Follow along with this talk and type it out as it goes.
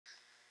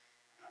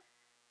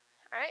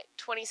All right,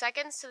 20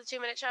 seconds to the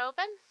 2-minute show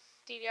open.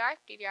 DDR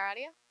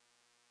audio.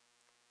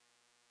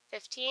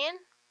 15.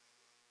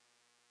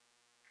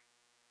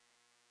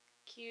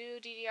 Cue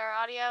DDR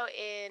audio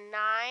in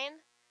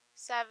 9,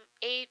 7,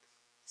 8,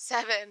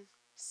 7,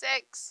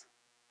 6,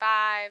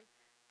 5,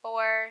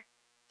 4,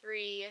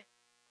 3,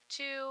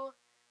 2,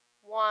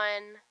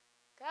 1,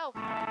 go.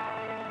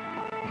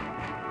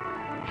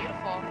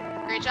 Beautiful.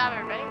 Great job,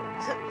 everybody.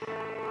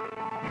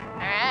 All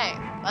right,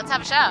 let's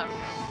have a show.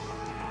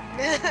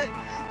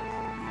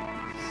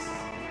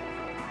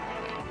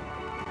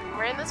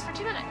 We're in this for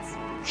 2 minutes.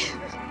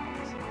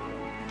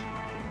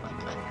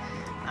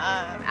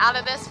 Out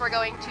of this, we're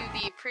going to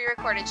the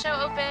pre-recorded show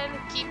open.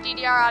 Keep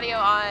DDR audio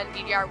on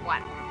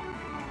DDR1.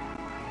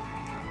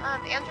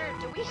 Andrew,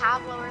 do we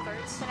have lower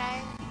thirds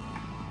today?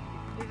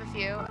 We have a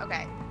few?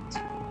 Okay.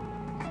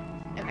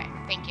 Okay,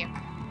 thank you.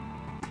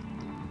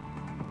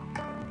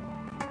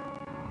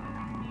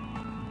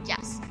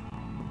 Yes.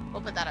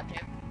 We'll put that up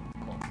too.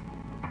 Cool.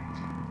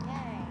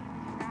 Yay.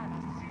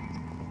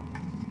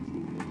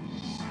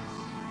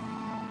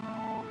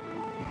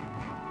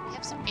 We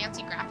have some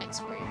fancy graphics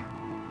for you.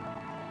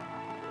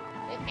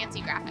 We have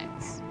fancy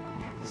graphics.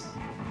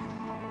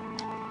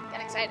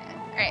 Get excited.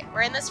 Alright,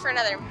 we're in this for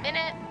another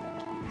minute.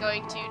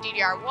 Going to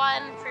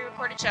DDR1,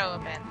 pre-recorded show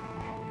open.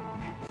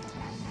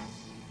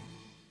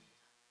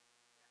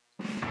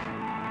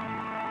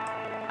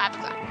 Five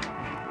o'clock.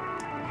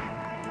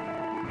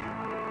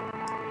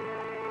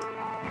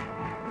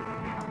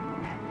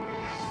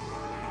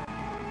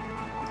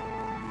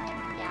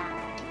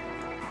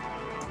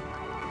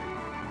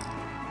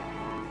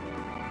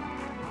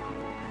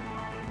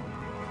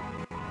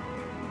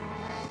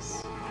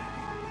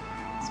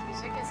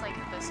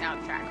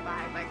 Soundtrack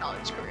behind my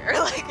college career.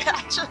 Like,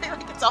 actually,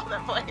 like, it's all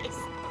in place.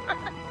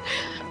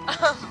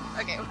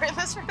 Okay, we're in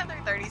this for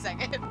another 30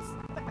 seconds.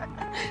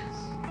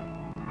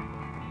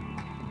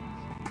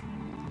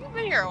 You've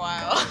been here a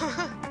while.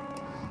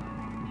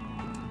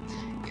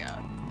 Yeah,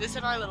 this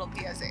and our little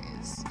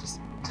PSAs.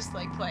 Just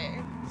like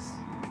playing.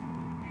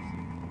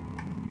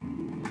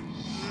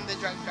 The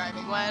drunk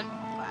driving one.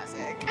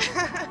 Classic.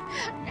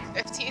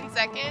 15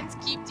 seconds.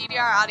 Keep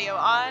DDR audio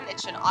on. It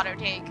should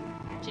auto-take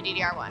to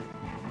DDR1.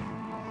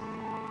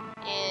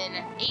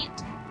 In 8,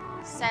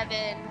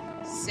 7,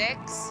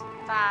 6,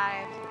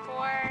 5,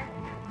 4,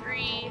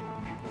 3,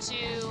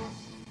 2,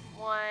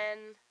 1.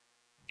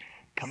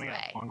 Coming up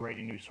on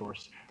Grady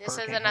Newsource. This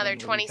is another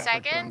 20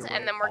 seconds,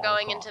 and then we're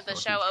going into the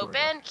show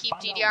open. Keep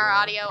DDR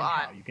audio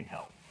on. You can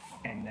help.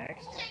 And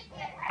next,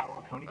 how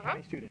Oconee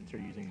County students are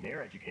using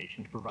their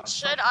education to provide.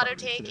 Should auto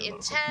take in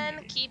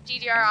 10. Keep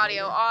DDR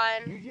audio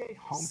on.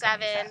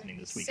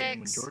 7,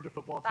 6, 5,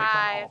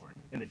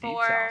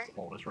 4,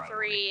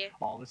 3,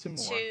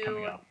 2,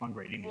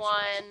 1.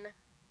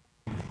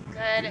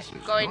 Good.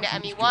 Going to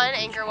ME1,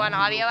 Anchor 1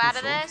 audio out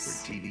of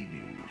this.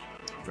 And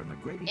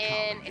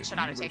it should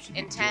auto take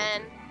in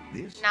 10,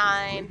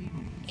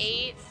 9,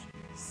 8,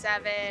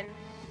 7,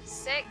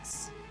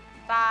 6,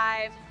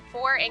 5,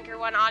 4, Anchor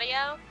 1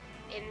 audio.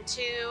 In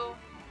 2,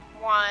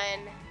 1,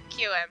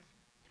 cue him.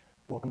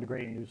 Welcome to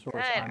Grady Newsource.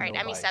 Good. All right,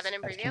 ME7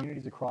 in preview. As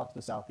communities across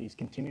the southeast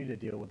continue to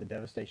deal with the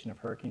devastation of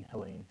Hurricane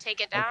Helene,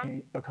 take it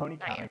down. Oconee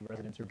County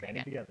residents are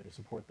banding together to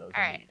support those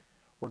in need.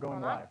 We're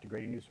going live to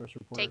Grady Newsource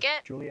reporter take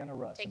it. Juliana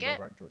Russ in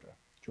Bogart, Georgia.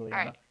 Juliana.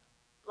 All right.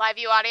 Live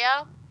view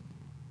audio.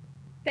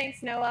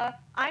 Thanks, Noah.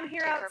 I'm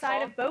here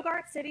outside of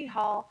Bogart City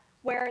Hall,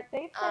 where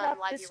they've set up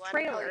this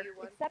trailer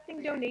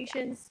accepting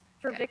donations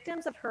for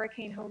victims of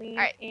Hurricane Helene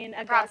in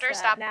Augusta.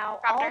 Stop. Now,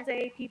 Prompter. all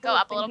day, people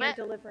have been here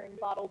delivering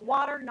bottled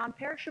water,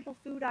 non-perishable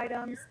food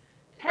items,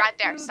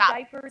 pet food,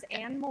 diapers,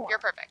 and more. You're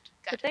perfect.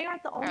 Good. But they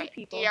aren't the only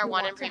people who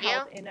want to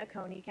help in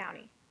Oconee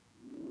County.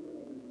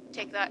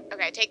 Take the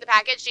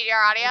package,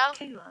 DDR audio.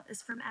 Kayla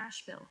is from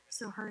Asheville,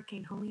 so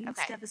Hurricane Helene's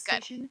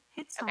devastation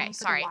hits home to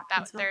sorry, the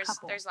Watkinsville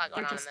couple. There's a lot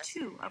going on in They're this. just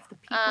two of the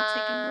people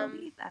taking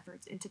relief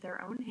efforts into their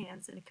own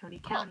hands in Oconee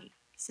County.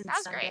 Since that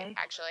was Sunday, great,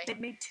 actually. They've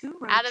made 2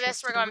 road out of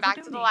this, trips we're going back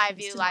to the live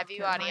view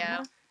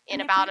audio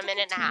in about a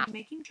minute and a half.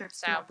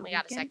 So we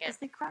got a second. As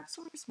they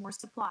crowdsource more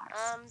supplies.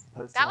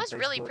 That was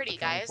really pretty,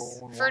 guys.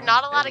 For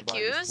not a lot of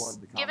cues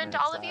given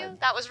to all of you,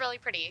 that was really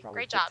pretty.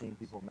 Great job.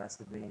 People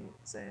messaged me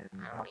saying,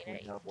 "How can we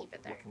help? What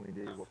can we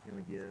do? What can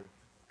we give?"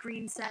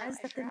 Green says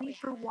that the need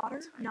for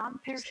water,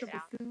 non-perishable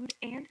food,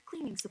 and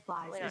cleaning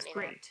supplies is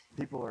great.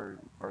 People are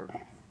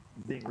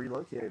being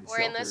relocated.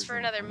 We're in this for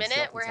another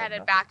minute. We're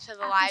headed back to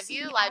the live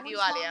view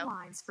audio.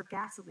 Lines for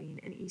gasoline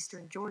in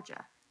eastern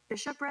Georgia.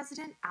 Bishop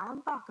resident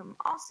Alan Bauckham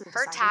also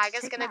her tag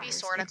is going to be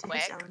sort of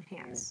quick.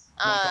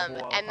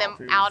 And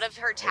then out of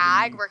her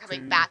tag, we're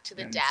coming back to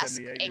the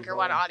desk, Anchor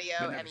 1 audio,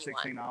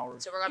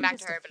 ME1. So we're going back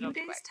to her, but it'll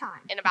be quick.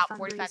 In about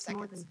 45 seconds.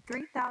 More than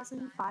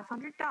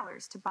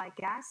 $3,500 to buy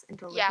gas and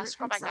deliver yeah,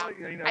 scroll back down.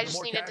 I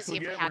just needed to see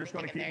if we had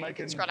anything in there. You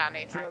can scroll down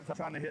anytime.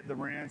 Trying to hit the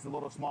ranch, the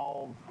little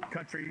small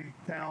country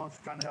towns,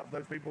 trying to help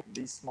those people.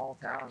 These small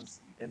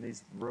towns in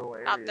these rural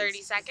areas. About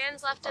 30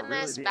 seconds left in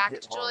this. Back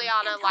to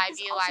Juliana, live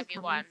view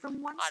 1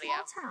 from one audio.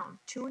 Small town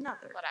to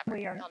another. Whatever.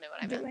 We are Y'all knew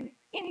what I meant. doing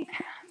anything.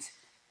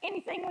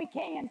 anything we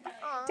can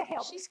to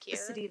help. She's cute.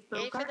 The city of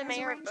Yay for Bogart the has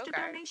mayor of arranged a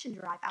Bogart. donation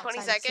drive 20 outside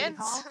of City seconds?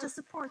 Hall to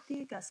support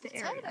the Augusta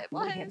That's area. it.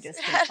 We have just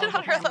Had been it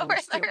on her overwhelmed. lower We've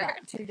still third.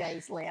 got 2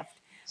 days left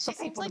She for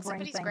seems people like to bring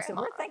somebody's things. So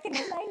grandma. we're thinking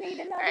they may need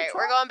another Alright, truck.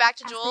 we're going back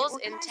to As they Jules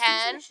in organize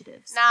 10, these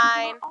initiatives,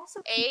 9, people are also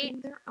 8,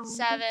 keeping their own good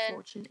 7,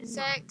 fortune in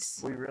mind.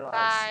 6, We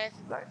realize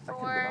 5, that could be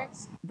 4,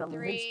 us. The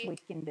 3, least we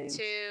can do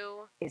 2,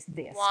 is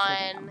this for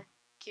 1, them.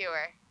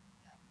 cure.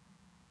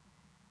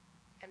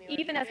 Emmy, what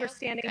Even did as you we're do?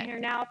 standing Good. here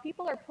now,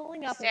 people are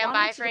pulling up Stand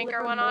wanting by to for Anchor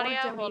deliver One more Audio.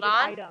 Hold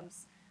donated on.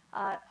 items.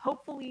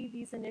 Hopefully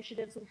these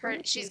initiatives will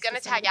bring She's peace gonna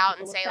to some of tag the out and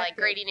people say like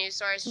affected. Grady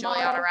Newsource, Tomorrow,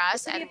 Juliana the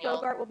Russ, city and of you'll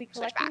Bogart will be switch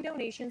collecting back.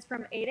 donations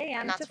from 8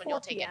 a.m. And to that's when 4 you'll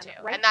take p.m. it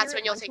too. right And that's here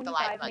when at you'll take the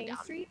live 125 mug Main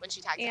down Street. when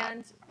she tags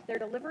And their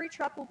delivery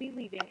truck will be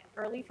leaving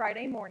early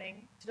Friday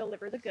morning to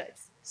deliver the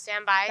goods.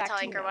 Stand by, Back tell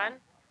to you, Anchor Noah. One.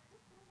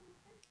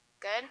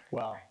 Good.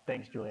 Well,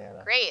 thanks,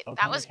 Juliana. Great. That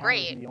Oconee was County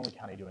great. isn't the only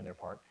county doing their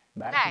part.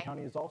 Madison Okay.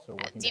 County is also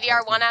working to DDR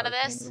help one in out of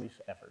hurricane this? relief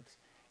efforts.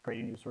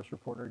 Grady Newsource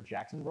reporter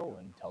Jackson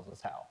Rowland tells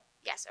us how.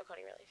 Yes,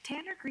 Oconee Relief.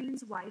 Tanner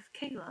Green's wife,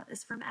 Kayla,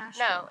 is from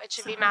Asheville. No, it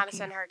should so be Hurricane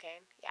Madison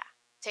Hurricane. Yeah.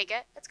 Take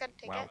it. It's good.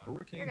 Take While it.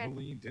 Hurricane You're good.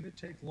 Helene didn't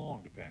take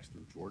long to pass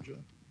through Georgia,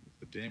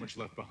 the damage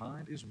left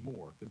behind is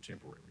more than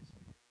temporary.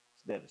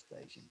 It's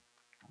devastation.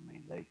 I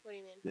mean, What do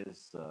you mean?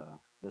 this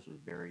was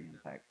very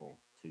impactful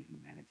to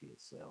humanity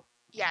itself.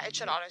 Yeah, it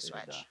should auto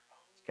switch.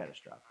 It's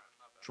catastrophic.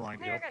 Trying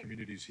to You're help good.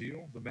 communities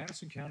heal, the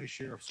Madison County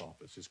Sheriff's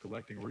Office is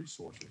collecting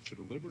resources to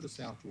deliver to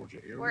South Georgia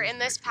areas. We're in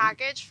this next week.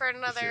 package for The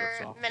another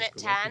Sheriff's Office minute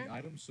is collecting 10.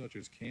 items such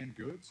as canned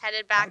goods,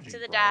 Headed back hygiene to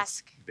the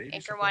products, desk. baby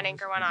Anchor One, supplies,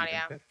 Anchor One and even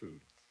Audio. pet food.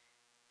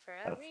 For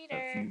A a few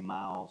reader.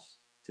 miles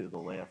to the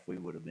left, we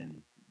would have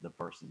been the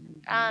person who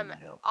needed the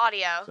help.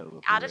 Audio. So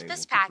if Out we're of able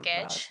this to provide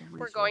package, some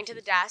we're going to the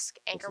resources, desk,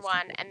 Anchor is One,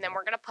 important. and then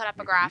we're going to put up a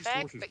With graphic,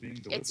 resources but being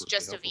it's delivered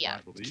just to a help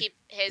VO. provide relief, Keep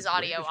his the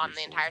audio greatest on the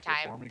resource entire for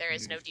time. farming There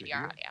is no communities to DDR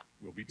heal audio.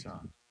 will be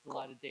time. A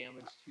lot of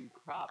damage to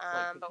crops.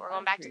 But we're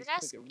going back to the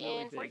desk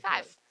in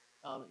 45.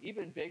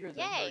 Even bigger than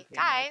Yay, Hurricane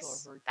guys. Michael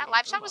or Hurricane That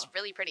live shot Irma. was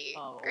really pretty.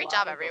 A Great lot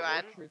job, of the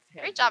everyone. orchards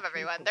had Great their job, trees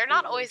everyone. They're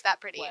not always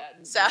that pretty.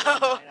 flattened, So, 9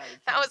 out of 10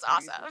 that was trees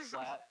were awesome.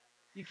 flat.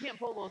 You can't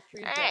pull those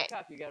trees Alright. back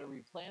up. You got to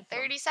replant them.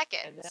 30 And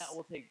seconds. that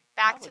will take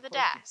Back probably to the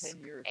close desk.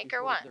 10 years Anchor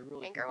before One. they're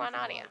really Anchor One producing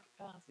a Audio.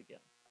 lot of cows again.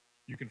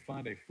 You can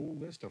find a full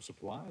list of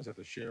supplies at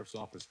the Sheriff's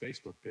Office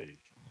Facebook page.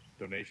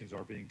 Donations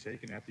are being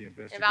taken at the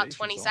investigation. about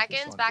 20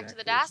 seconds, back to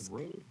the desk.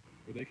 Road,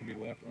 where they can be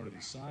left under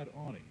the side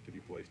awning to be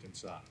placed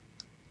inside.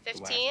 The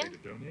 15. last day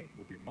to donate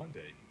will be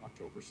Monday,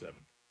 October 7th.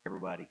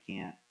 Everybody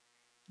can't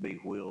be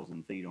wheels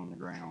and feet on the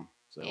ground.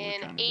 So we're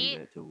In trying to 8, be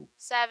that tool.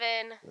 7,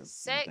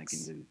 So anything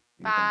 6, anything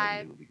 5, they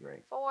can do would be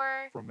great.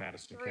 4, From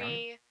Madison 3,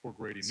 County, for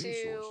Grady 2,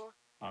 Newsource,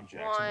 I'm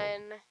Jackson 1.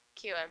 Rowland.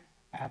 Cue him.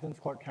 Athens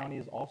Clark County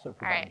is also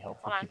providing Alright, help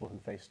hold for on. people who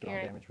face storm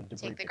Here, damage with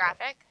debris Take the pickup.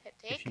 graphic. Hit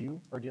If take.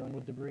 you are dealing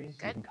with debris,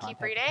 Good. you can Keep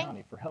contact reading. the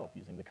county for help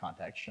using the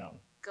contacts shown.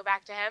 Go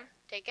back to him.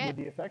 Take With it.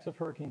 the effects of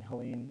Hurricane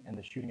Helene and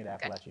the shooting at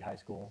Appalachia High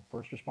School,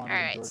 first responders in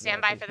Alright, Georgia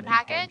stand by faced for the many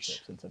package.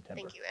 hardships in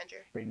September. Thank you, Andrew.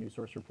 Great news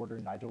source reporter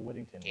Nigel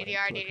Whittington went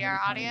DDR, to Oconee DDR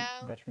County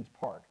audio. Veterans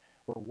Park,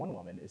 where one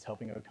woman is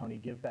helping Oconee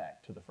give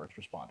back to the first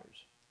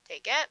responders.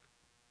 Take it.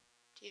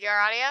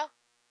 DDR audio.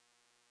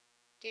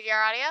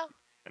 DDR audio.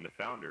 And the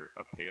founder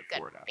of Pay It Good.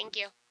 Forward Thank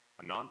you.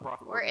 a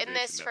nonprofit We're in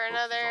this organization for that focuses on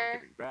another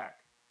giving back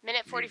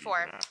minute to communities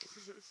 44. in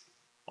Athens.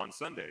 On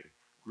Sunday,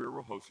 Greer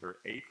will host her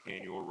 8th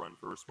annual Run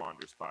for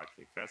Responders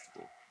 5K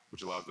Festival,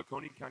 which allows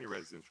Oconee County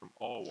residents from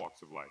all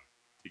walks of life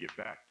to give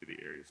back to the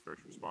area's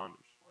first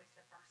responders.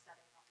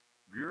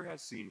 Greer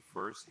has seen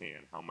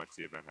firsthand how much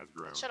the event has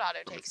grown. It should auto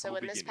from take. its So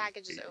humble when this beginnings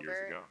package is 8 years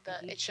over,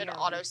 ago. it should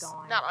auto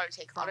not auto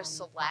take, auto I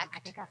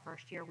select. think our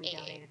first year we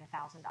donated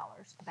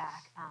 $1,000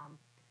 back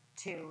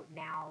to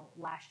now.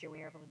 Last year we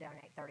were able to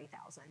donate $30,000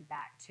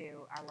 back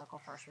to our local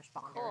first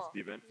responders. Cool.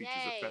 The event features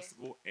Yay. a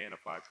festival and a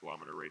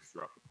 5-kilometer race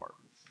throughout the park,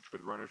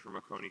 with runners from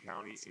Oconee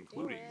County,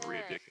 including it.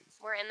 Maria Dickens,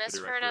 We're in this the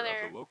for director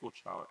another of the local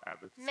child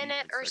advocacy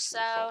minute and or sexual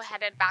so. assault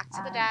Headed back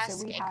to the desk.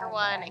 So we Anchor have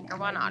One, an Anchor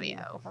One MOU audio.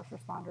 with the first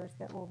responders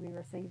that will be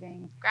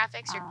receiving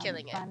Graphics, you're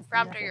killing it. funds for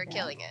Prompter, this you're event.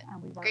 killing it.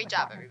 We work Great with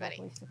job, Athensville everybody.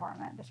 Police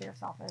Department, the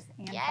Sheriff's Office,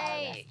 and Fire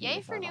Yay! Rescue Yay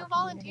to for serve new our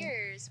community.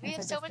 volunteers. We And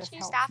have so so this much new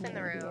helps staff me in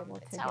the to be room. able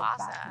It's to so give back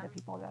to awesome. the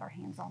people that are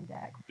hands on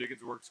deck.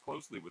 Dickens works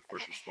closely with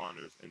first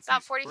responders and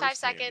About sees 45 firsthand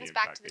seconds, the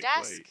back impact to the they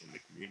play desk. in the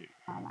community.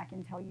 I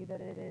can tell you that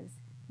it is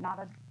not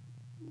a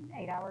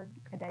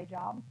 8-hour-a-day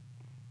job.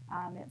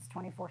 It's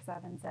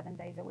 24/7, 7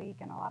 days a week,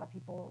 and a lot of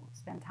people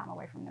spend time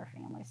away from their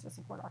families to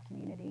support our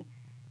community,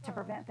 to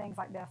prevent things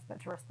like this,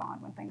 but to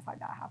respond when things like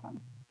that happen.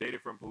 Data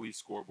from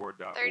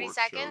PoliceScoreboard.org 30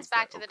 seconds, shows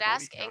back that to the Oconee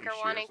desk. County Anchor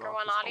One, Sheriff's Anchor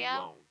One Office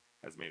audio. alone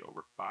has made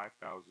over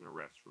 5,000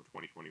 arrests from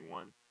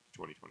 2021 to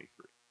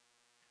 2023.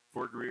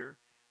 For Greer,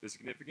 the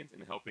significance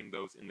in helping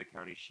those in the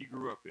county she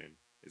grew up in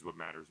is what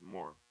matters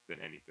more than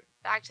anything.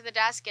 Back to the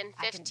desk in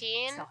I can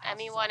 15. sell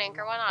Emmy houses One, all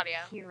Anchor alone, One but audio.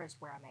 Here is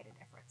where I made a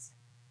difference.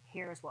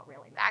 Here's what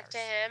really matters. Back to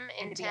him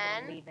in And to be able to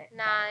 10, leave it 9,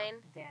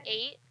 better than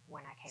 8,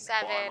 when I came in.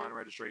 7, While online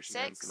registration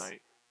ends 6,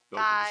 tonight, those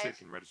 5,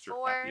 interested can register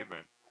 4, at the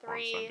event 3,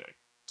 on Sunday.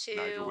 2,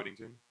 Nigel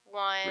Whittington,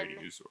 1. Grady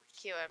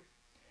Newsource. Cue him.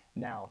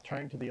 Now,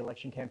 turning to the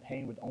election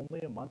campaign with only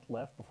a month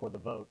left before the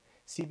vote,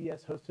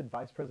 CBS hosted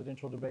vice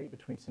presidential debate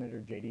between Senator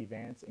J.D.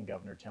 Vance and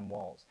Governor Tim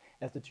Walz.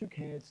 As the two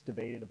candidates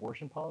debated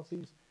abortion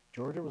policies,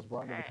 Georgia was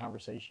brought into the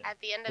conversation. At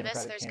the end of this,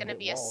 Democratic there's going to candidate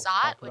be a Walz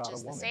SOT, talked which about is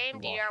a the woman same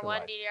who lost her DDR1,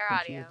 life DDR when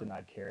she audio. was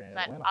denied care in an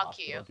But Atlanta I'll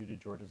cue hospital you. due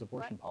to Georgia's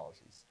abortion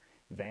policies.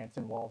 Vance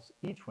and Walz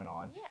each went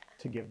on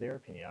to give their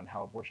opinion on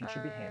how abortion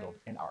should be handled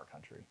in our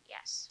country.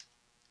 Yes.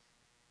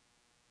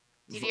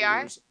 DDR?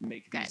 Voters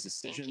make these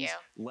decisions.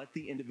 Let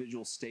the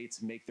individual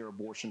states make their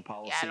abortion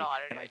policy.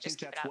 And I think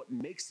that's what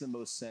makes the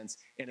most sense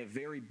in a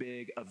very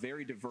big, a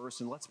very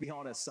diverse, and let's be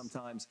honest,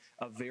 sometimes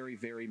a very,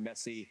 very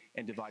messy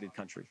and divided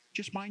country.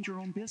 Just mind your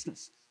own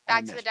business.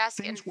 Back to the desk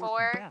in Things worked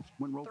 4, best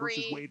when Roe 3,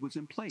 versus Wade was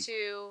in place.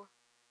 2,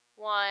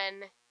 1,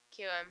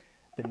 cue him.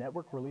 The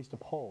network released a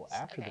poll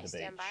after the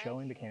debate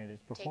showing the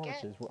candidates'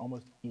 performances were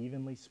almost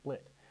evenly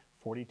split.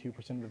 42%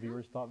 of the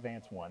viewers thought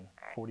Vance won,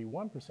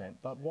 41%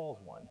 thought Walz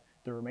won.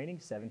 The remaining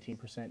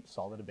 17%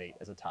 saw the debate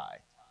as a tie.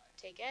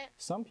 Take it.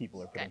 Some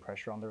people are putting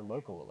pressure on their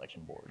local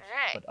election boards,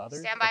 but others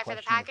Stand by are for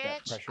the questioning if that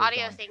package. pressure has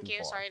Audio, gone thank too you.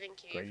 far. Sorry I didn't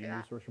cue you Grady for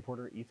that. Newsource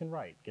reporter Ethan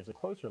Wright gives a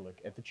closer look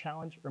at the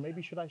challenge, or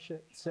maybe should I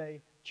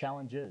say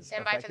challenges,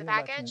 Stand by for the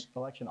affecting package.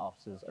 election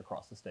offices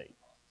across the state.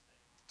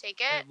 Take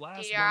it. At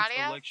last DDR month's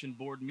audio. election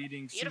board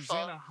meeting, Beautiful.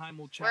 Susanna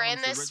Heimel We're in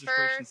challenged the this for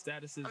registration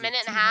statuses a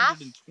minute of and a half,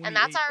 228 and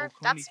that's Oconee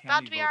about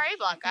County to be our A voters.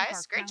 block,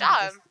 guys. Great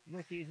job.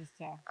 Refuses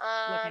to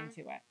look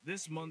into it.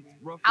 This month,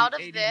 roughly Out of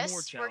 80 this,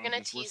 more we're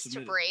gonna challenges were tease to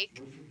submitted.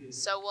 break,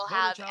 so we'll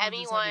Voter have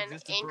challenges have Emmy1,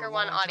 existed for a Anchor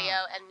long 1 audio,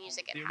 time. and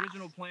music in The half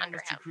original plan under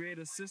was to him. create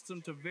a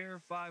system to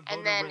verify voter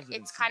And then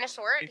residency. it's kind of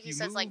short. If He you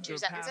says like moved 2 or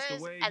passed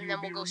sentences, away, and you then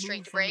would we'll go be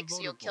straight to removed from the break. So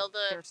voter you'll kill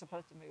pool. the They're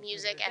supposed to move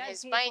music through and the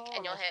his dead mic, people,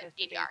 and you'll they're hit supposed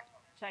to be DDR.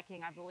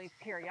 Checking, I believe,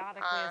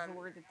 periodically is the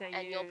word that they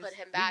And use. you'll put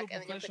him back,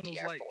 and then you'll put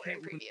DDR4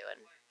 in preview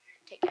and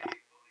take it.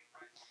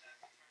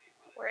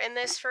 We're in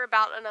this for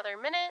about another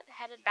minute,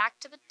 headed back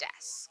to the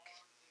desk.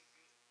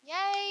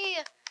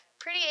 Yay!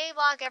 Pretty A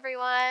block,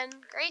 everyone.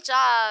 Great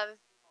job.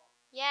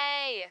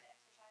 Yay.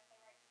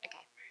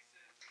 Okay.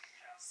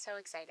 So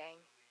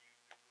exciting.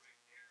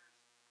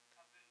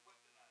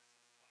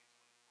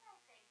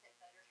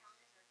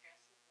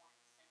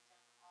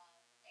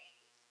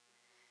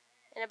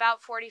 In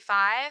about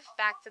 45,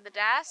 back to the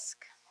desk.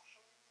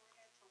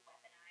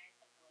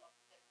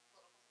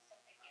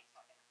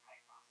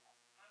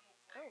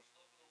 Oh.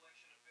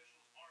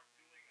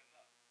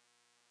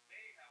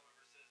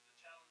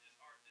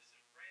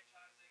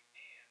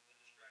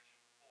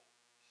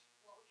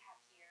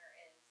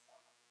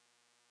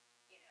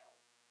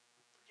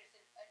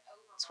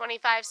 It's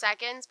 25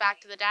 seconds,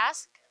 back to the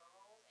desk.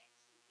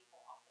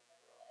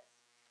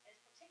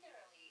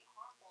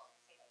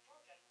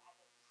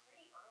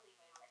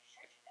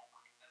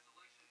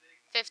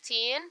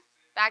 15,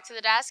 back to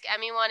the desk.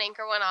 Emmy1,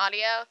 Anchor 1 audio.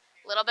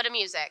 A little bit of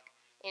music.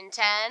 In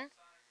 10,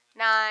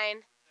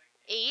 9,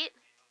 8,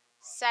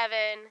 7,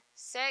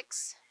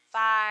 6,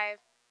 5,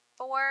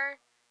 4,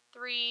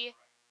 3,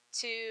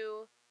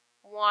 2,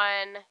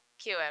 1.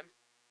 Cue him.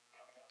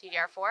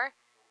 DDR4.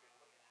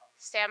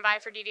 Stand by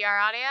for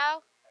DDR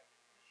audio.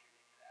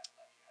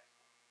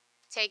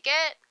 Take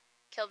it.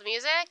 Kill the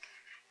music.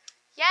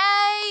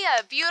 Yay!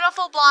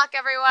 Beautiful block,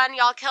 everyone.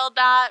 Y'all killed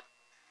that.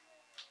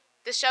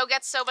 The show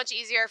gets so much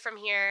easier from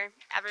here.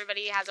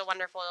 Everybody has a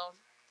wonderful,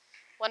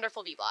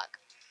 wonderful V block.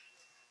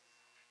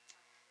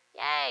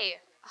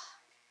 Yay! Oh,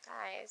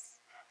 guys,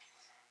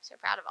 I'm so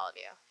proud of all of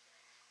you.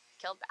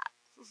 Killed that.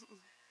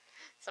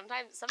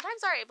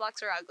 sometimes our A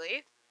blocks are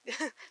ugly.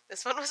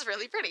 This one was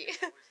really pretty.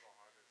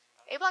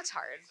 A block's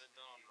hard.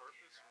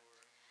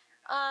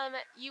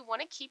 You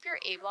want to keep your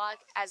A block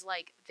as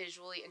like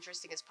visually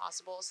interesting as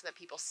possible so that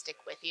people stick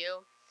with you.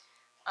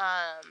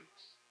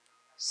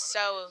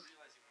 So.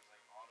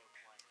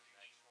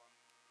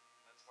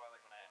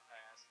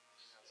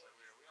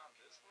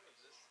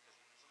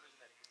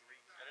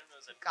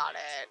 Got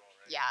it.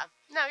 Yeah.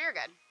 No, you're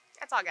good.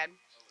 It's all good.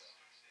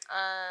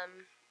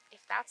 If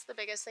that's the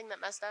biggest thing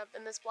that messed up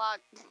in this block,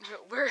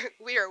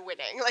 we are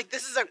winning. Like,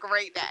 this is a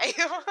great day.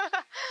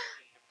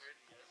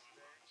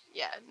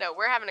 Yeah, no,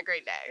 we're having a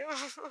great day.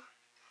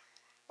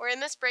 We're in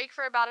this break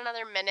for about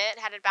another minute,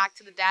 headed back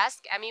to the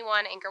desk.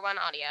 Emmy1, Anchor 1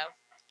 audio.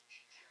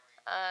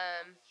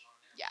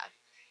 Yeah.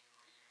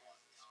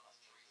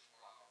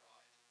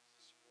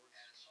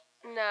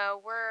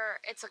 No,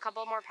 it's a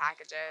couple more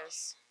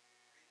packages.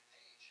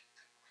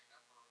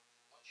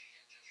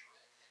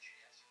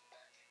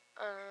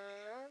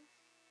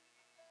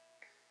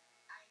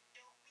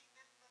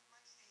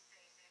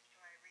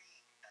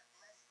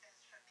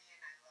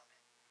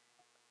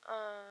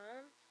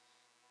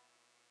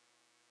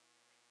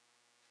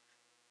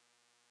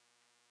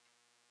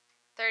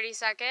 $30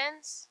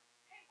 seconds.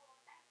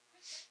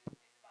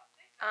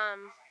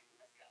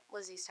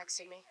 Lizzie's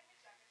texting me.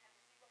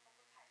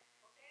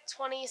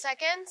 20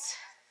 seconds.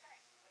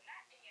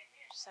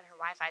 She said her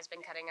Wi-Fi's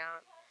been cutting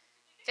out.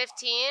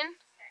 15.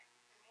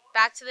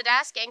 Back to the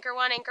desk. Anchor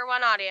 1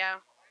 audio. I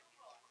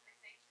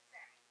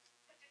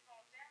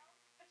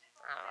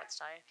don't know what to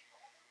tell you.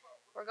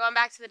 We're going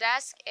back to the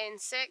desk in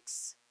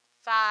 6,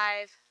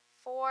 5,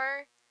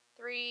 4,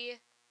 3,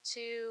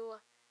 2,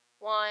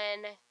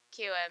 1.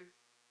 Cue him.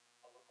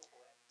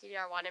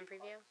 DDR1 in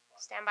preview.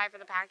 Stand by for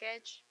the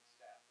package.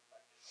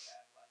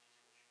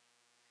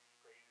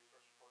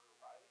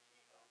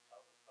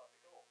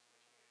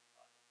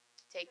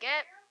 Take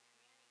it.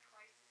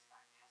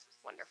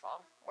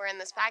 Wonderful. We're in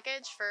this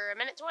package for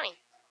 1:20.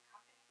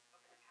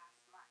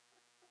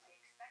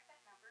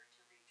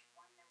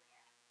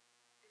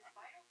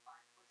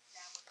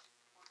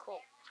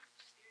 Cool.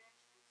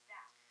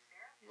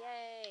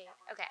 Yay.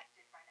 Okay.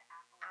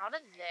 Out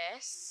of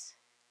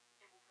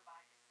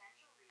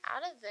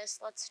this,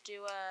 let's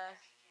do a...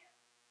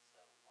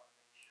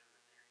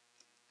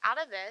 Out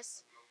of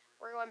this,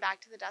 we're going back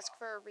to the desk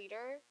for a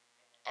reader,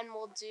 and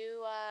we'll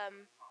do,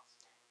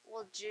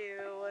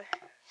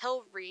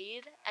 he'll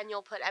read, and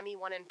you'll put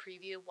Emmy1 in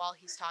preview while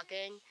he's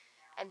talking,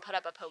 and put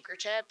up a poker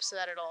chip so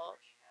that it'll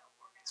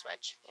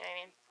switch. You know what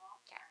I mean?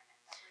 Okay.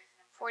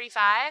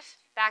 45,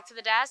 back to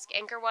the desk,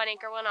 Anchor 1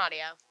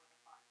 audio.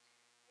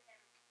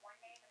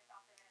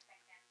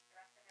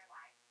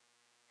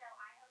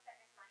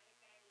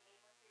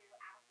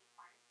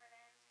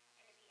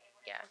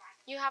 Yeah,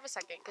 you have a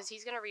second, because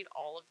he's going to read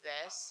all of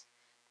this,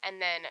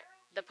 and then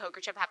the poker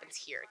chip happens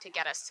here to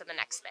get us to the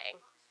next thing.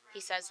 He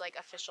says, like,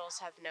 officials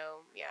have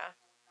no, yeah.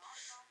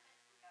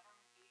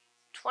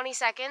 20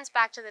 seconds,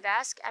 back to the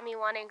desk,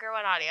 Emmy1, Anchor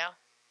 1 audio.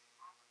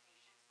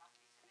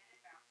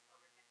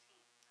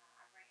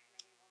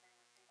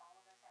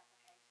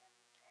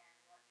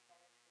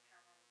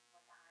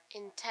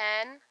 In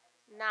 10,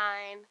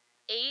 9,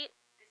 8,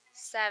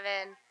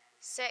 7,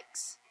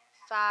 6,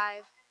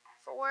 5,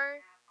 4,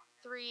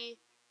 3,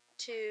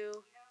 2,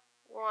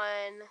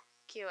 1,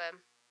 cue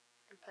him.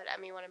 And put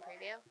Emmy1 in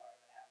preview.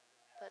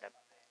 Put up,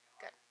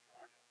 good.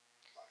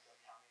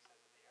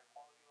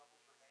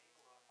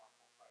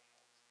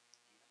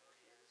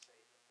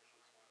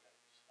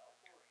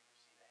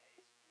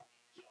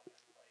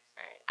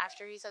 Alright,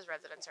 after he says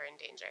residents are in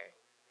danger.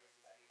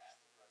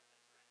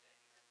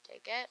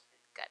 Take it,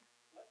 good.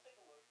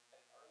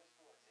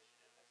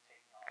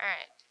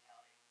 Alright.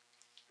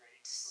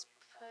 Just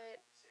put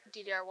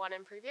DDR1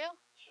 in preview.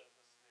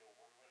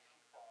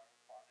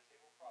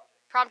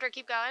 Prompter,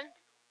 keep going.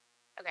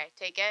 Okay,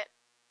 take it.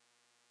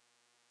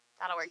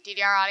 That'll work.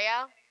 DDR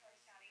audio.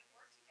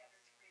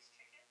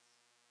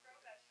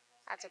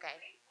 That's okay.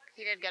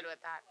 He did good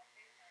with that.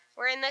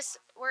 We're in this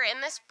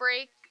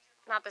break,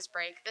 not this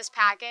break, this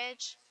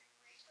package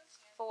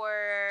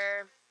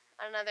for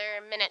another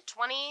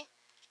 1:20.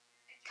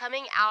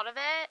 Coming out of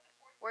it,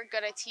 we're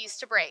going to tease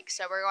to break.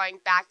 So we're going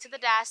back to the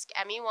desk,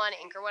 Emmy1,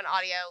 Anchor 1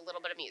 audio, a little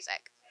bit of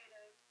music.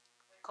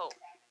 Cool.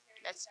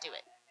 Let's do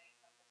it.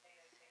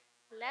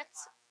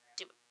 Let's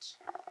do it.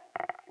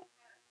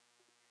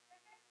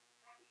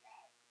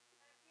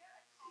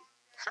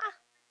 Ha!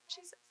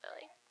 She's so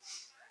silly.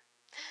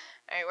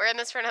 Alright, we're in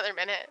this for another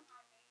minute.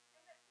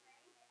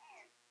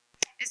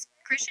 Is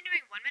Christian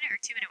doing 1 minute or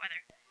 2 minute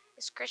weather?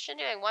 Is Christian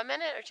doing 1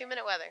 minute or 2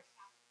 minute weather?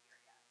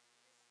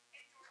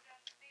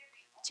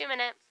 2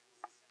 minute.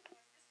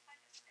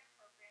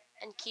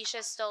 And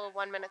Keisha's still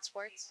 1 minute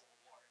sports?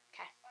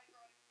 Okay.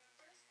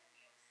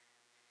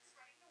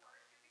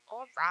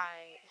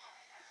 Alright.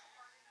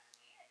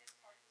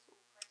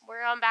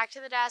 We're on back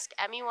to the desk,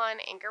 Emmy1,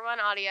 Anchor 1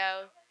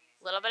 audio,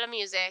 a little bit of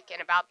music in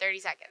about 30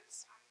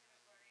 seconds.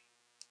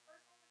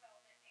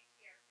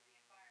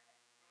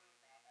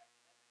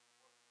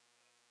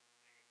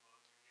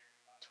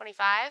 $25.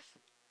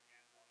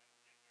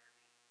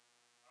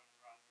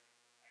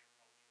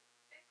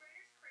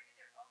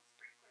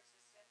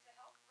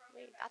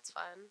 Wait, that's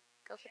fun.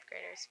 Go 5th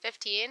graders.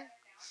 15.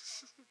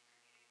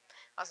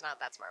 I was not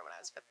that smart when I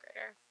was 5th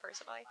grader,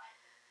 personally.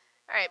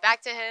 Alright,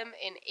 back to him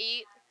in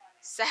 8,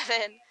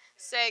 7,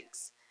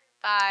 6,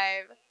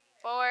 5,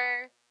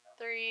 4,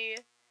 3,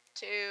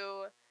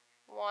 2,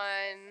 1.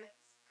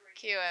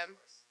 Cue him.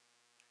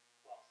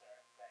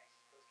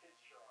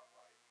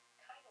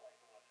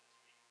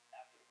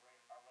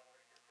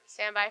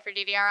 Stand by for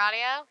DDR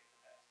audio.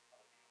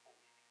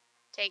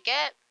 Take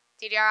it.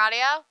 DDR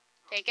audio.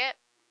 Take it.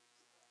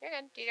 You're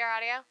good. DDR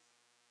audio.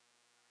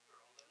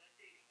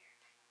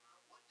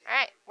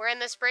 Alright, we're in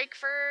this break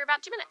for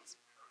about 2 minutes.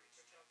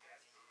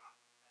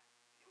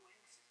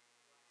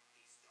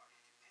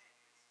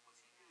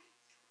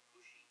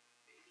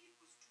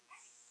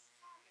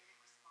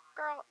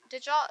 Girl,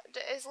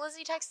 is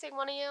Lizzie texting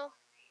one of you?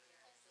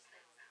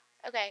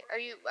 Okay,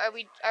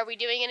 are we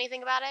doing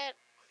anything about it?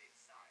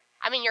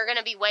 I mean, you're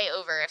gonna be way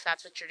over if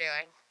that's what you're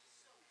doing.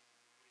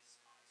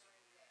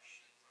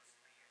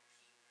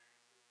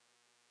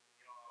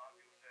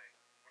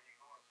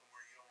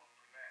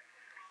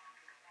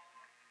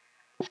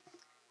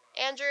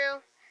 Andrew,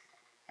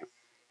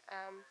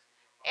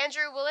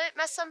 will it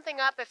mess something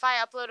up if I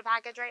upload a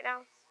package right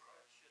now?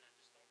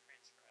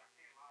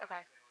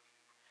 Okay.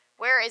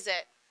 Where is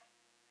it?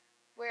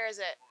 Where is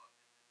it?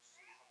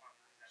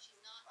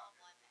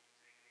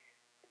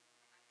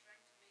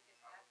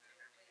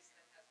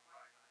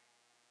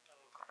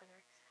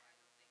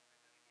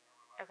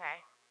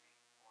 Okay.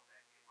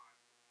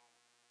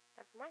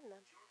 Never mind then.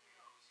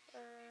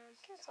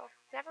 Cancel.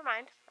 Never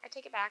mind. I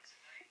take it back.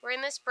 We're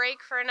in this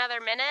break for another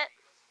minute.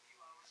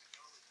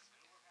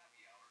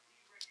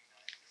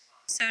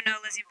 So no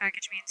Lizzie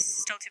package means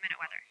still 2-minute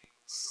weather.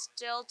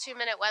 Still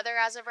 2-minute weather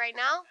as of right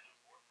now?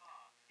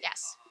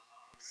 Yes.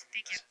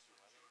 Thank you.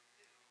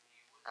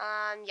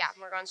 Yeah,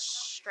 we're going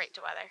straight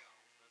to weather.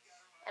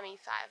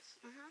 ME5.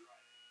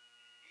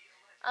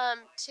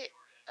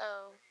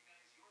 Oh.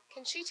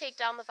 Can she take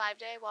down the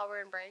 5-day while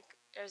we're in break?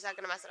 Or is that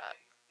going to mess it up?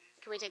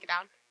 Can we take it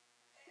down?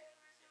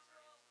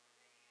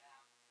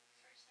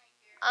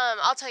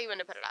 I'll tell you when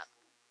to put it up.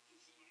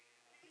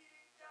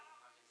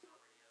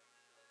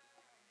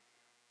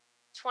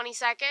 20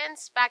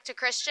 seconds. Back to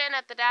Christian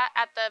at the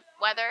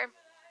weather.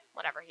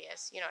 Whatever he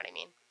is. You know what I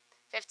mean.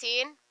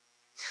 15.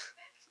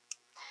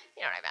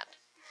 You know what I meant.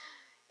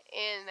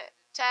 In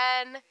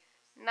 10,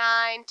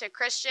 9 to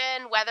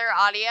Christian. Weather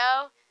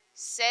audio.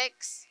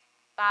 6,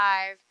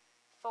 5,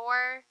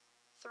 4,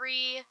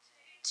 3,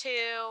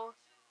 2,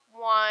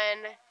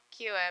 1.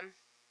 Cue him.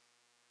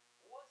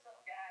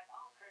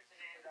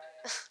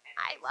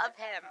 I love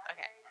him.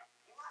 Okay.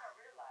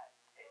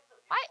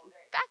 Why?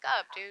 Back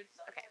up, dude.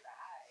 Okay.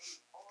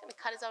 He's gonna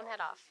cut his own head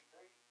off.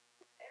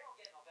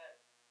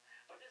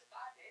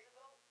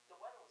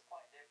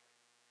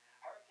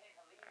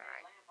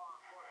 Alright.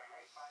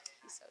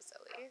 He's so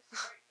silly.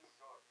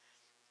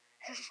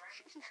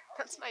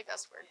 That's my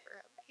best word for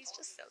him. He's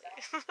just silly.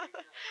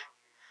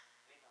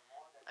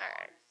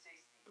 Alright.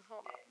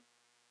 Hold on.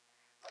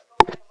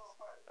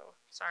 Oh,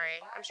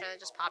 sorry. I'm sure that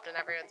just popped in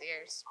everyone's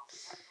ears.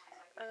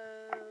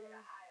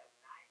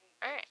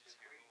 Alright.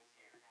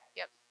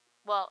 Yep.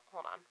 Well,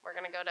 hold on. We're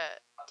gonna go to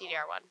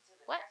DDR1.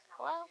 What?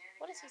 Hello?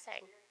 What is he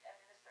saying?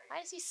 Why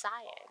is he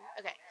sighing?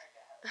 Okay.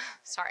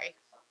 Sorry.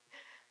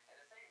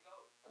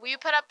 Will you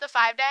put up the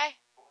 5-day?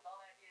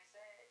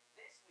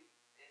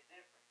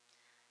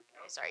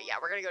 Okay, sorry. Yeah,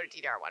 we're gonna go to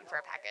DDR1 for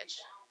a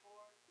package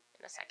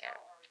in a second.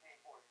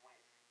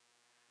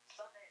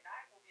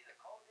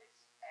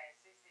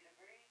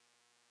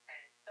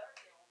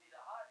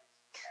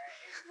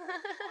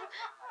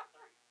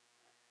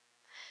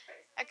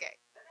 Okay.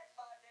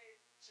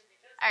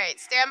 Alright,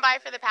 stand by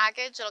for the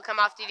package. It'll come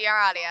off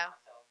DDR audio.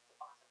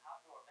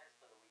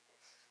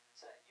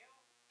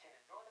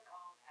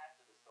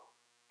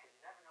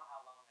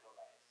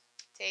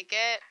 Take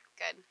it.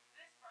 Good.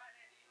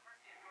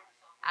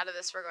 Out of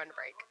this, we're going to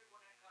break.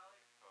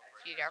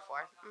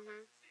 DDR4.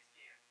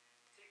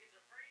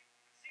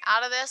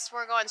 Out of this,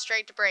 we're going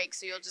straight to break,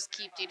 so you'll just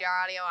keep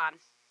DDR audio on.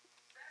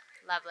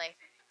 Lovely.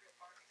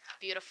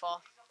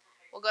 Beautiful.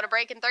 We'll go to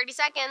break in 30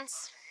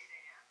 seconds.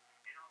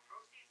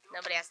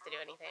 Nobody has to do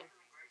anything.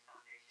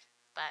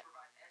 But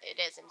it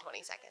is in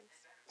 20 seconds.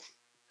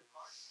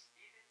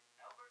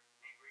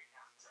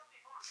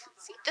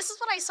 See, this is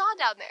what I saw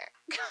down there.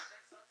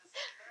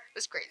 It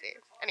was crazy.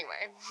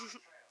 Anyway.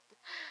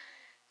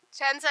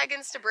 10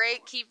 seconds to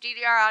break. Keep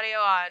DDR audio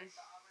on.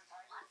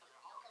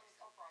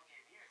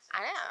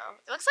 I know.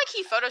 It looks like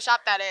he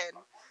photoshopped that in.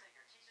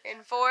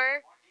 In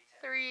 4,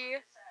 3,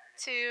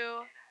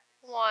 2,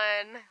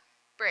 1.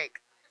 Break.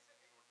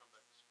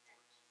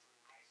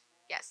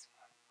 Yes.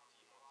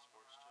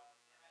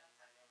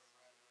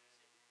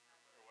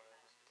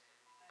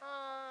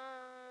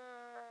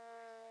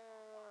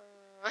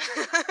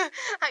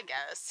 I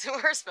guess.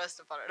 We're supposed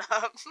to put it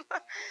up.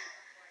 Alright.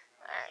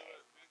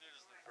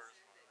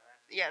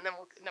 Yeah, and then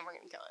we're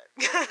gonna kill it.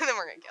 Then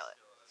we're gonna kill it.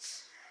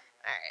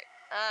 Alright.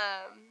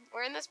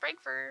 We're in this break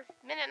for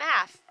a minute and a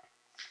half.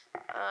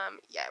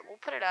 Yeah, we'll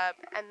put it up,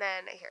 and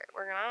then here,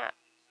 we're gonna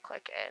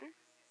click in.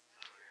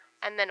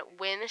 And then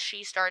when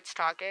she starts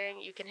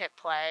talking, you can hit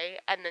play,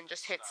 and then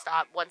just hit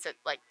stop once it,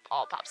 like,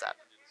 all pops up.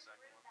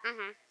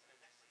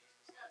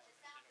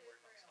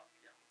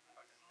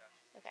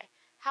 Okay.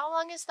 How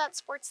long is that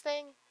sports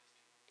thing?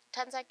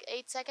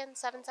 8 seconds?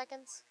 7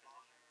 seconds?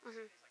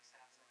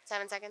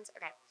 7 seconds?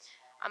 Okay.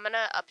 I'm going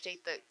to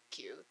update the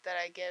cue that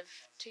I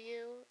give to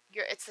you.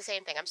 It's the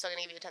same thing. I'm still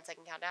going to give you a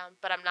 10-second countdown,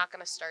 but I'm not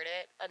going to start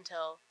it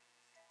until...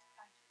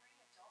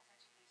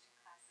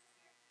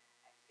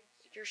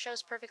 Your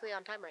show's perfectly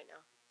on time right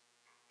now.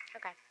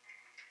 Okay.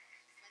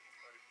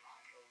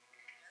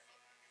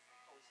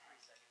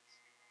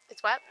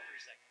 It's what? 3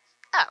 seconds.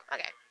 Oh,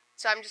 okay.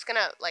 So I'm just going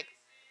to, like,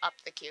 up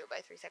the cue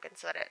by 3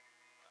 seconds so that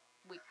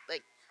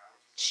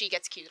she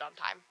gets cued on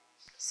time.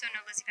 So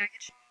no Lizzie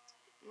package?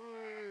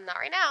 Not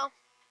right now.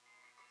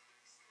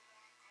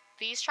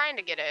 V's trying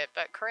to get it,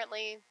 but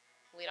currently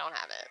we don't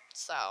have it.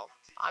 So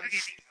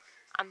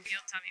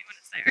You'll tell me when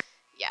it's there.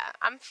 Yeah,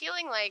 I'm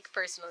feeling like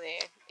personally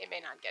it may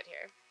not get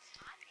here.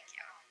 Thank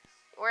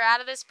you. We're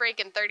out of this break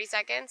in 30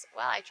 seconds.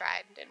 Well, I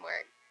tried. Didn't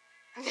work.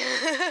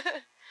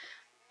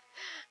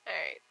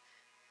 Alright.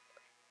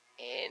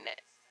 In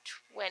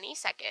 20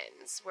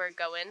 seconds, we're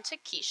going to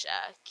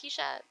Keisha.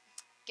 Keisha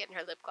getting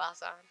her lip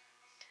gloss on.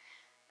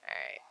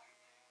 Alright.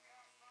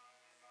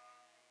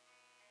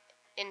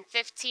 In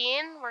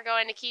 15, we're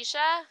going to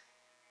Keisha.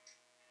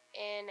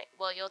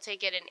 You'll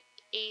take it in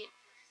 8,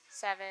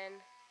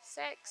 7,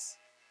 6,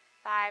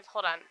 5.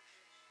 Hold on.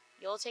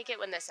 You'll take it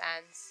when this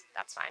ends.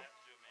 That's fine.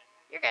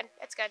 You're good.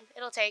 It's good.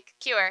 It'll take.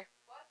 Cure.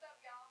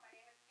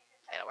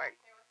 It'll work.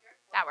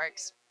 That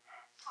works.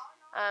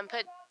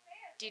 Put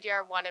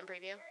DDR1 in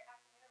preview.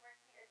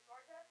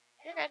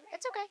 You're good.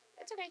 It's okay.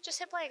 It's okay. Just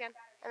hit play again.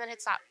 And then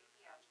hit stop.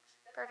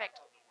 Perfect.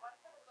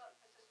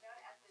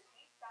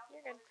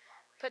 You're good.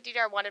 Put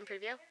DDR1 in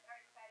preview.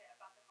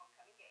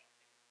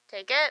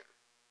 Take it.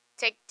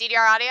 Take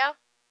DDR audio.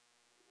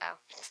 Oh,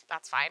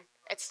 that's fine.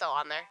 It's still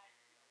on there.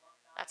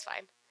 That's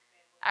fine.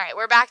 All right,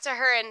 we're back to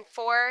her in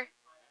 4,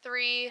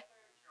 3,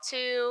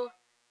 2,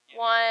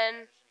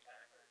 1.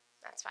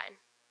 That's fine.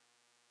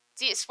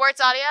 See, sports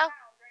audio.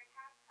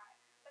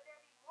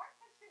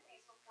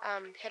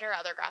 Hit her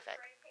other graphic.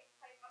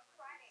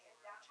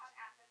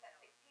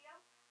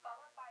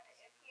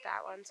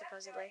 That one,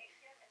 supposedly.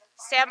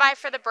 Stand by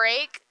for the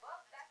break.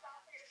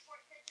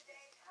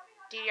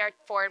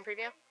 DDR4 in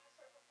preview.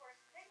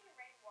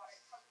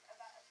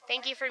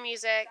 Thank you for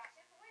music.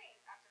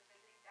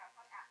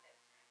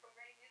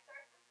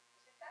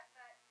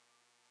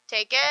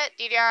 Take it.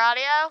 DDR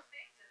audio.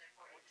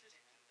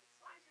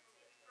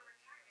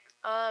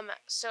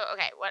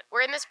 Okay,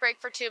 we're in this break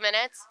for 2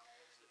 minutes.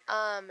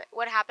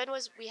 What happened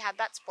was we had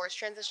that sports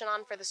transition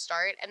on for the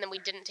start, and then we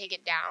didn't take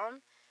it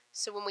down.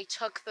 So when we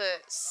took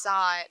the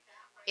SOT,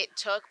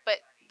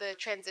 but the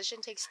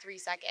transition takes 3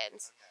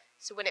 seconds.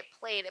 So when it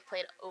played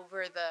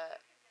over the,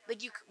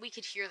 we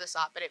could hear the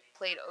SOT, but it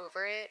played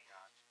over it.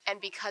 And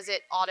because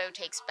it auto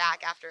takes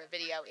back after a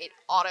video, it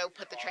auto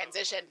put the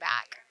transition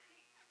back.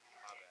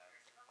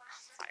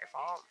 It's not your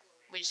fault.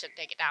 We just didn't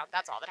take it down.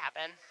 That's all that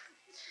happened.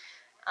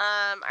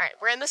 Alright,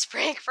 we're in this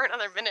break for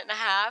another minute and a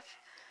half.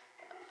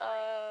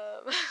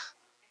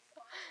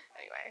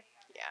 Anyway,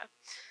 yeah.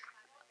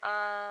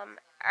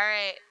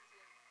 Alright.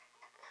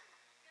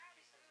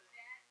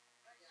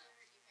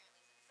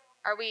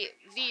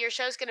 V, your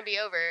show's gonna be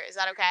over. Is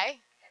that okay?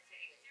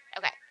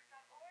 Okay.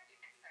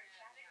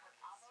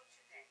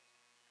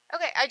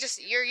 Okay,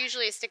 you're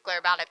usually a stickler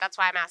about it. That's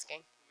why I'm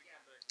asking.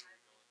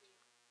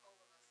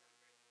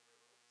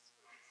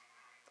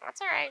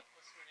 That's alright.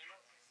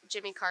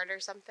 Jimmy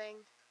Carter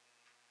something.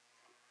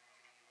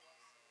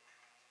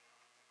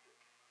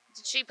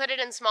 Did she put it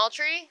in small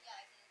tree?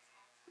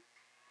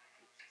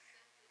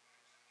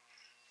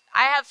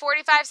 I have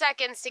 45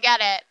 seconds to get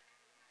it.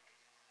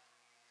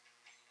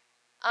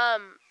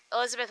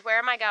 Elizabeth, where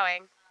am I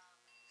going?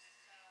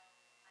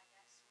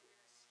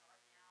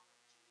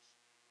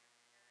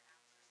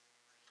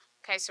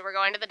 Okay, so we're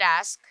going to the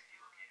desk.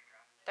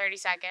 30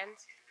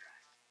 seconds.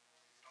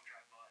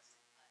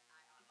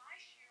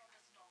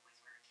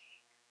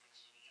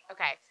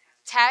 Okay.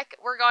 Tech,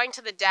 we're going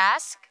to the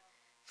desk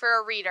for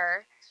a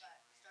reader.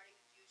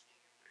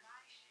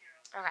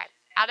 Okay.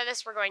 Out of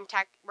this, we're going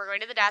to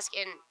the desk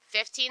in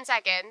 15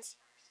 seconds.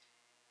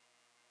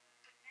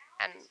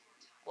 And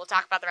we'll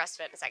talk about the rest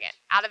of it in a second.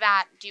 Out of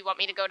that, do you want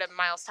me to go to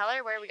Miles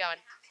Teller? Where are we going?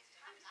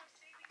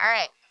 All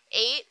right.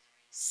 8,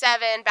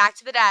 7, back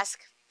to the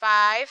desk.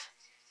 5,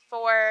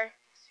 4,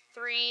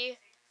 3,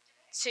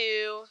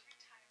 2,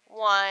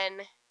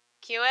 1.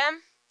 Cue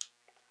him.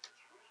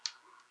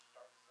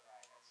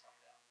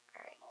 All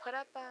right. Put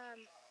up,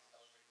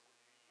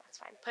 that's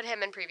fine. Put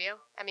him in preview.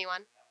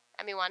 Emmy1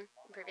 in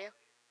preview.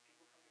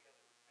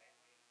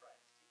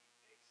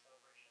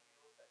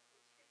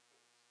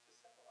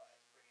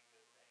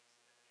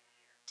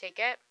 Take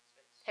it.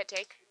 Hit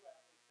take.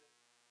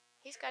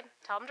 He's good.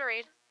 Tell him to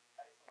read.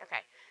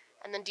 Okay.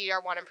 And then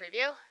DDR1 in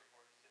preview.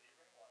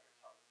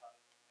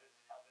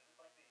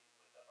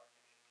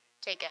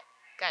 Take it.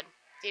 Good.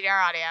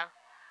 DDR audio.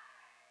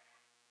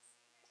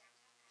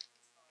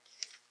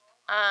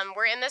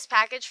 We're in this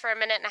package for a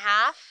minute and a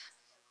half.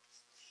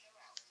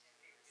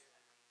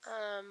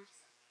 Oh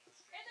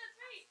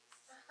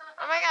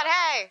my god,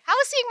 hey. How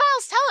was seeing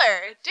Miles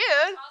Teller?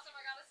 Dude.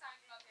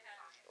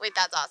 Wait,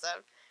 that's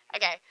awesome.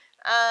 Okay.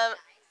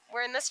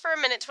 We're in this for a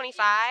minute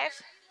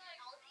 25.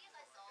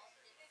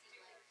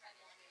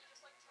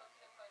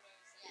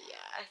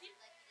 Yeah.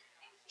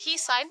 He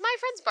signed my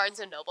friend's Barnes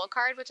 & Noble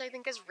card, which I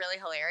think is really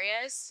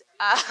hilarious.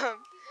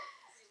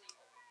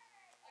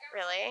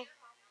 Really?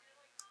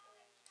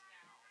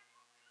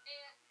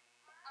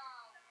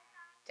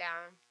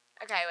 Down.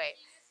 Okay, wait.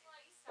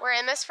 We're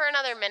in this for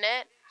another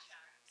minute.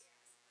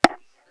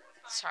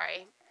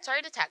 Sorry.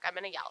 Sorry to tech. I'm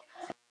gonna yell.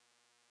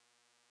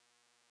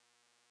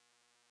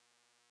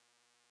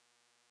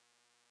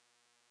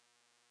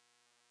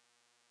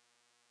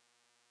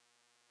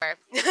 Okay.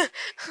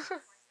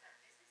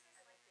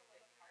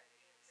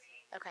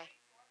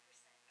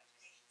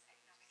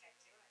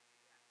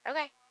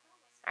 Okay.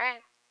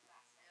 Alright.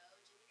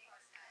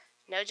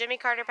 No Jimmy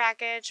Carter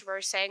package.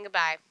 We're saying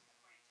goodbye.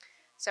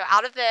 So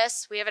out of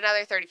this, we have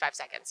another 35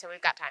 seconds, so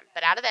we've got time.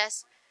 But out of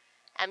this,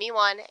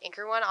 Emmy1,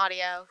 Anchor1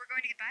 audio. We're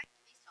going to goodbye?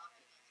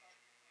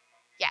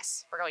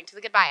 Yes, we're going to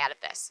the goodbye out of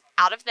this.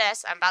 Out of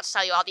this, I'm about to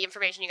tell you all the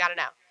information you got to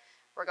know.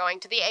 We're going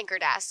to the anchor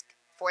desk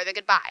for the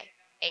goodbye.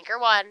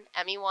 Anchor1,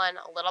 Emmy1,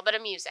 a little bit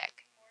of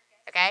music.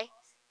 Okay?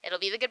 It'll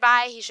be the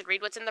goodbye. He should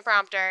read what's in the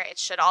prompter. It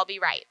should all be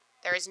right.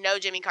 There is no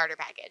Jimmy Carter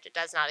package. It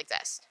does not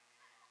exist.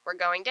 We're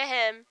going to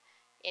him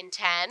in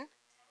 10,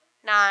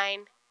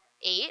 9,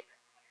 8,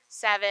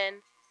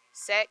 7,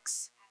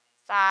 6,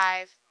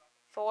 5,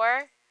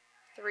 4,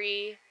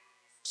 3,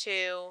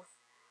 2,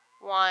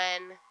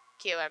 1.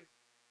 Cue him.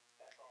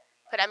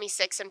 Put Emmy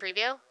 6 in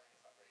preview.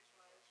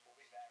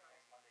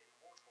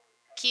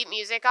 Keep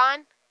music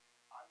on.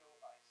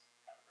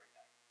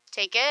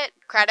 Take it.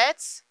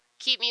 Credits.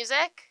 Keep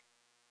music.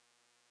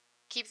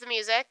 Keep the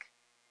music.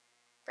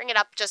 Bring it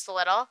up just a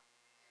little.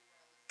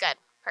 Good.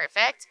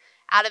 Perfect.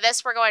 Out of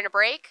this, we're going to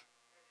break.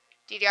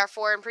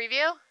 DDR4 in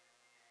preview.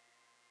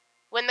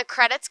 When the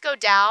credits go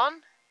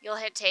down, you'll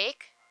hit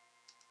take.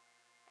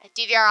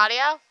 DDR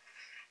audio.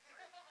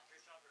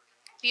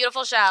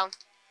 Beautiful show.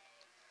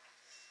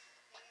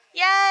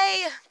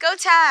 Yay! Go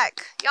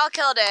Tech! Y'all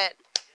killed it.